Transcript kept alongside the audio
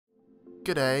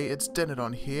G'day, it's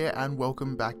Denodon here and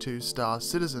welcome back to Star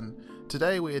Citizen.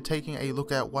 Today we are taking a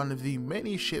look at one of the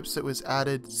many ships that was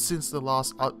added since the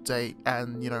last update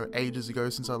and, ages ago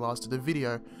since I last did a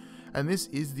video. And this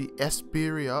is the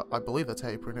Esperia, I believe that's how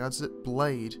you pronounce it,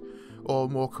 Blade, or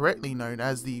more correctly known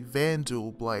as the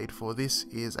Vanduul Blade, for this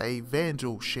is a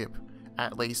Vanduul ship.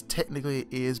 At least technically it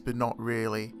is, but not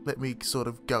really. Let me sort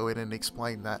of go in and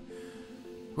explain that.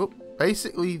 Well,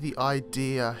 basically the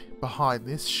idea behind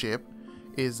this ship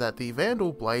is that the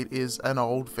Vanduul Blade is an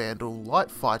old Vanduul light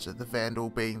fighter, the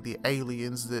Vanduul being the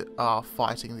aliens that are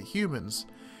fighting the humans.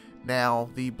 Now,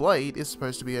 the Blade is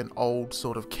supposed to be an old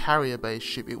sort of carrier-based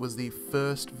ship. It was the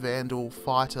first Vanduul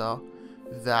fighter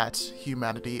that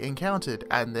humanity encountered,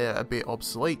 and they're a bit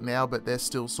obsolete now, but they're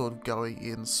still sort of going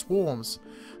in swarms.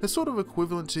 They're sort of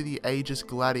equivalent to the Aegis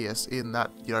Gladius in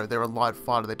that, they're a light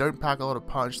fighter. They don't pack a lot of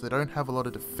punch, they don't have a lot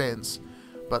of defense,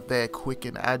 but they're quick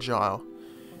and agile.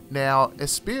 Now,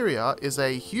 Esperia is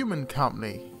a human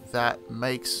company that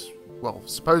makes, well,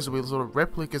 supposedly sort of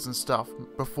replicas and stuff.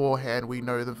 Beforehand, we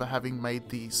know them for having made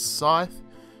the Scythe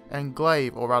and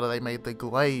Glaive, or rather they made the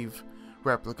Glaive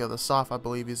replica. The Scythe, I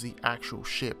believe, is the actual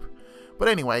ship. But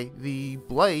anyway, the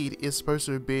Blade is supposed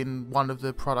to have been one of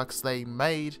the products they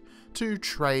made to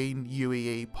train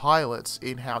UEE pilots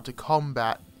in how to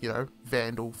combat,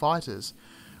 Vanduul fighters.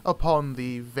 Upon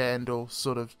the Vanduul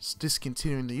sort of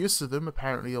discontinuing the use of them,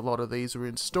 apparently a lot of these are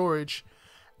in storage,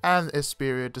 and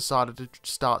Esperia decided to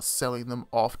start selling them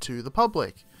off to the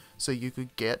public. So you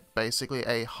could get basically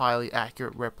a highly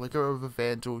accurate replica of a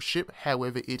Vanduul ship,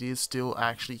 however it is still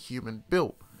actually human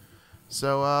built.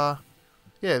 So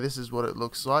yeah, this is what it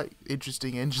looks like.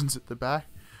 Interesting engines at the back.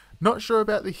 Not sure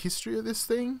about the history of this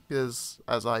thing, because,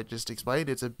 as I just explained,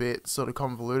 it's a bit sort of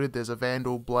convoluted. There's a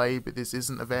Vanduul Blade, but this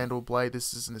isn't a Vanduul Blade,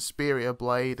 this is an Esperia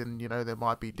Blade, and, there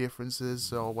might be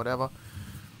differences or whatever.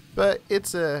 But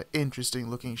it's a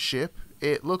interesting looking ship.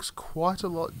 It looks quite a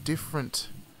lot different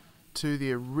to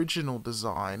the original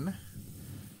design,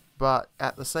 but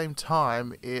at the same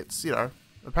time, it's,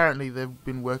 apparently they've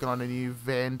been working on a new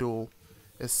Vanduul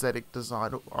aesthetic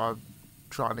design. I'm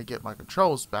trying to get my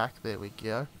controls back, there we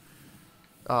go.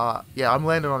 Yeah, I'm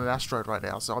landing on an asteroid right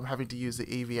now, so I'm having to use the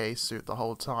EVA suit the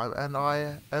whole time, and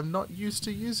I am not used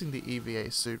to using the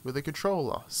EVA suit with a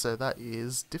controller, so that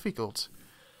is difficult.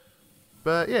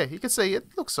 But yeah, you can see it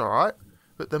looks alright,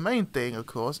 but the main thing, of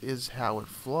course, is how it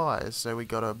flies, so we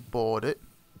gotta board it.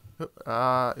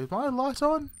 Is my light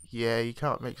on? Yeah, you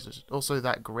can't make it. Also,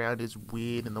 that ground is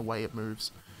weird in the way it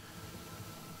moves.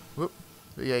 Whoop.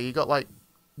 But yeah, you got like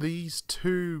these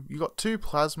two, you got two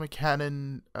plasma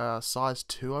cannon, size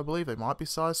 2 I believe, they might be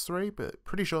size 3, but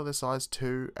pretty sure they're size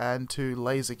 2, and two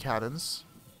laser cannons.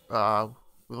 Well,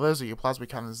 those are your plasma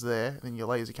cannons there, and then your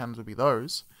laser cannons would be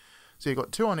those. So you've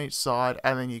got two on each side,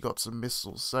 and then you got some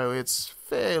missiles, so it's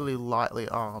fairly lightly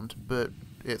armed, but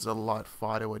it's a light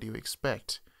fighter, what do you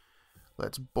expect?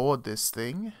 Let's board this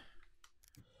thing.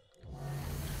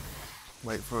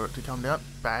 Wait for it to come down,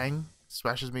 bang,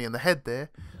 smashes me in the head there.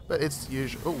 But it's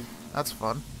usual. Oh, that's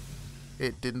fun.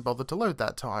 It didn't bother to load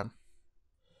that time.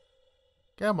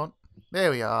 Come on. There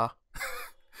we are.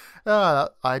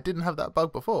 I didn't have that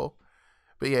bug before.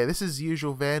 But yeah, this is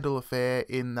usual Vanduul affair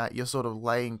in that you're sort of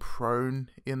laying prone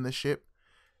in the ship.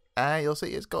 And you'll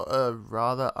see it's got a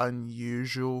rather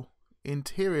unusual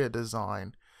interior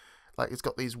design. Like, it's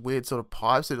got these weird sort of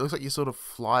pipes. It looks like you sort of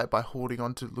fly it by holding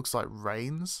on to, it looks like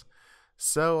reins.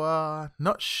 So,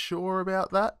 not sure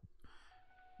about that.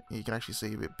 You can actually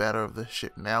see a bit better of the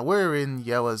ship now. We're in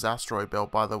Yella's asteroid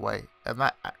belt, by the way, and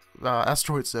that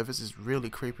asteroid surface is really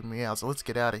creeping me out, so let's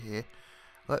get out of here.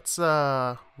 Let's,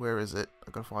 where is it?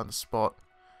 I've got to find the spot.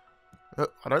 Oh,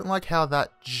 I don't like how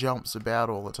that jumps about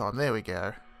all the time. There we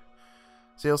go.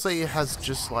 So you'll see it has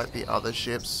just like the other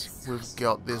ships. We've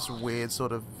got this weird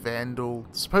sort of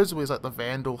Vanduul, supposedly it's like the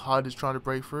Vanduul HUD is trying to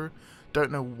break through.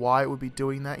 Don't know why it would be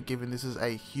doing that, given this is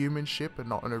a human ship and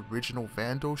not an original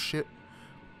Vanduul ship.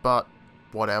 But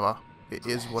whatever, it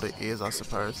is what it is, I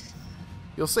suppose.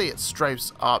 You'll see it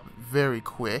strafes up very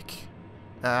quick.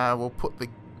 We'll put the,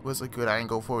 where's a good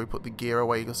angle before we put the gear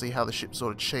away? You can see how the ship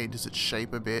sort of changes its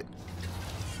shape a bit.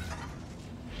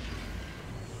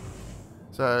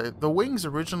 So the wings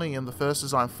originally in the first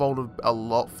design folded a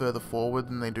lot further forward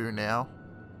than they do now,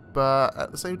 but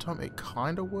at the same time it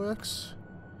kind of works.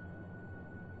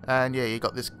 And yeah, you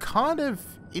got this kind of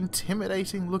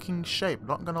intimidating looking shape,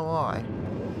 not gonna lie.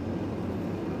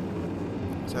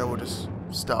 So we'll just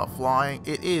start flying.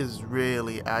 It is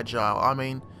really agile. I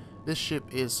mean, this ship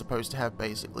is supposed to have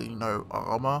basically no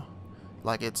armor.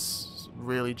 Like, it's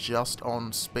really just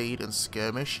on speed and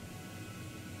skirmish.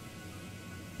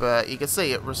 But you can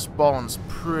see it responds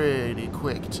pretty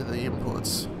quick to the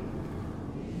inputs.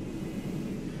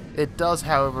 It does,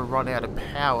 however, run out of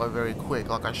power very quick.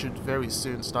 Like, I should very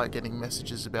soon start getting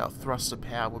messages about thruster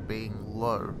power being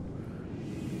low.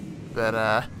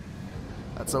 But,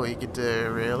 that's all you can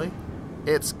do, really.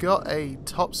 It's got a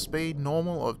top speed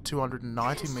normal of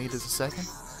 290 meters a second.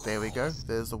 There we go,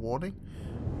 there's the warning.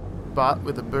 But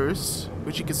with a boost,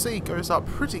 which you can see goes up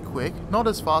pretty quick, not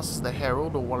as fast as the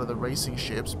Herald or one of the racing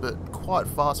ships, but quite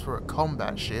fast for a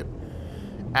combat ship.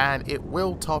 And it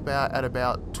will top out at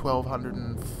about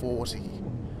 1240.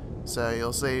 So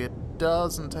you'll see it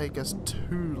doesn't take us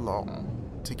too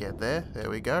long to get there. There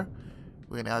we go.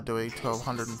 We're now doing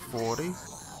 1240.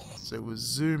 So we're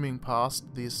zooming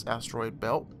past this asteroid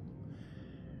belt.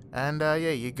 And yeah,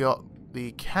 you got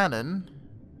the cannon.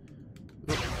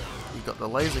 You got the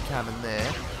laser cannon there.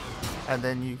 And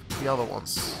then the other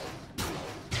ones.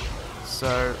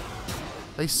 So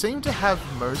they seem to have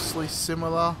mostly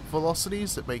similar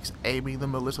velocities. That makes aiming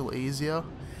them a little easier.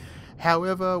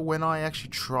 However, when I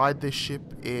actually tried this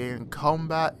ship in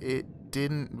combat, it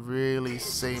didn't really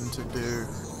seem to do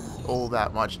all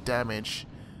that much damage.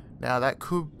 Now that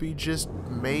could be just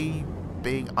me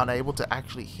being unable to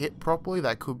actually hit properly.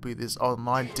 That could be this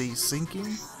online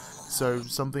desyncing. So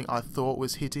something I thought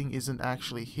was hitting isn't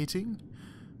actually hitting.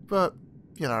 But,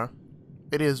 you know,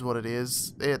 it is what it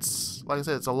is. It's, like I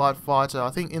said, it's a light fighter.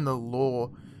 I think in the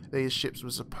lore, these ships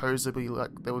were supposedly,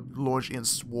 like, they would launch in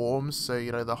swarms. So,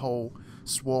 you know, the whole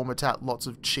swarm attack, lots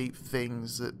of cheap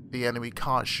things that the enemy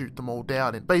can't shoot them all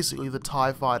down. And basically the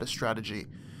TIE fighter strategy,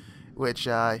 which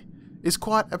is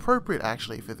quite appropriate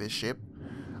actually for this ship.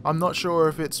 I'm not sure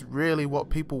if it's really what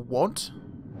people want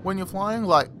when you're flying.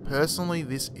 Like, personally,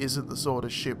 this isn't the sort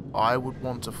of ship I would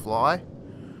want to fly.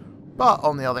 But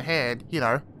on the other hand, you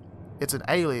know, it's an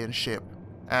alien ship,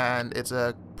 and it's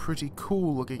a pretty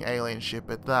cool looking alien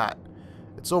ship at that.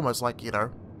 It's almost like, you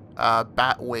know, a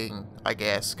Batwing, I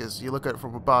guess, because you look at it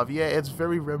from above. Yeah, it's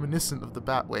very reminiscent of the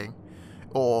Batwing,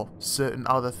 or certain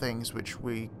other things which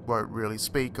we won't really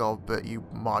speak of, but you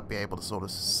might be able to sort of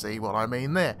see what I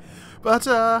mean there. But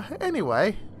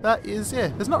anyway, that is, yeah,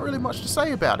 there's not really much to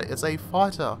say about it. It's a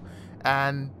fighter,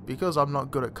 and because I'm not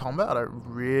good at combat, I don't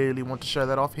really want to show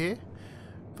that off here.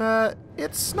 But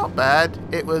it's not bad.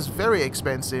 It was very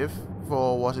expensive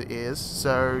for what it is,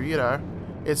 so, you know,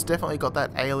 it's definitely got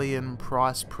that alien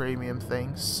price premium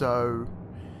thing. So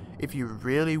if you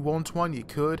really want one, you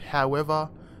could. However,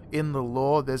 in the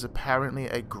lore, there's apparently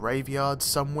a graveyard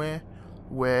somewhere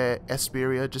where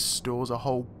Esperia just stores a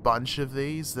whole bunch of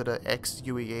these that are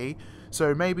ex-UEE.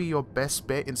 So maybe your best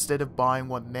bet, instead of buying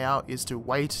one now, is to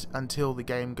wait until the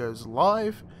game goes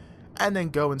live and then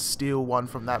go and steal one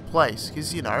from that place.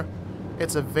 Because, you know,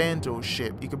 it's a Vanduul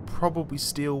ship. You could probably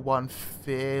steal one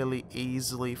fairly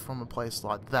easily from a place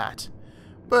like that.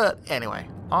 But anyway,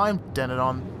 I'm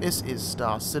Denodon. This is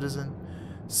Star Citizen.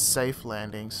 Safe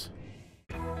landings.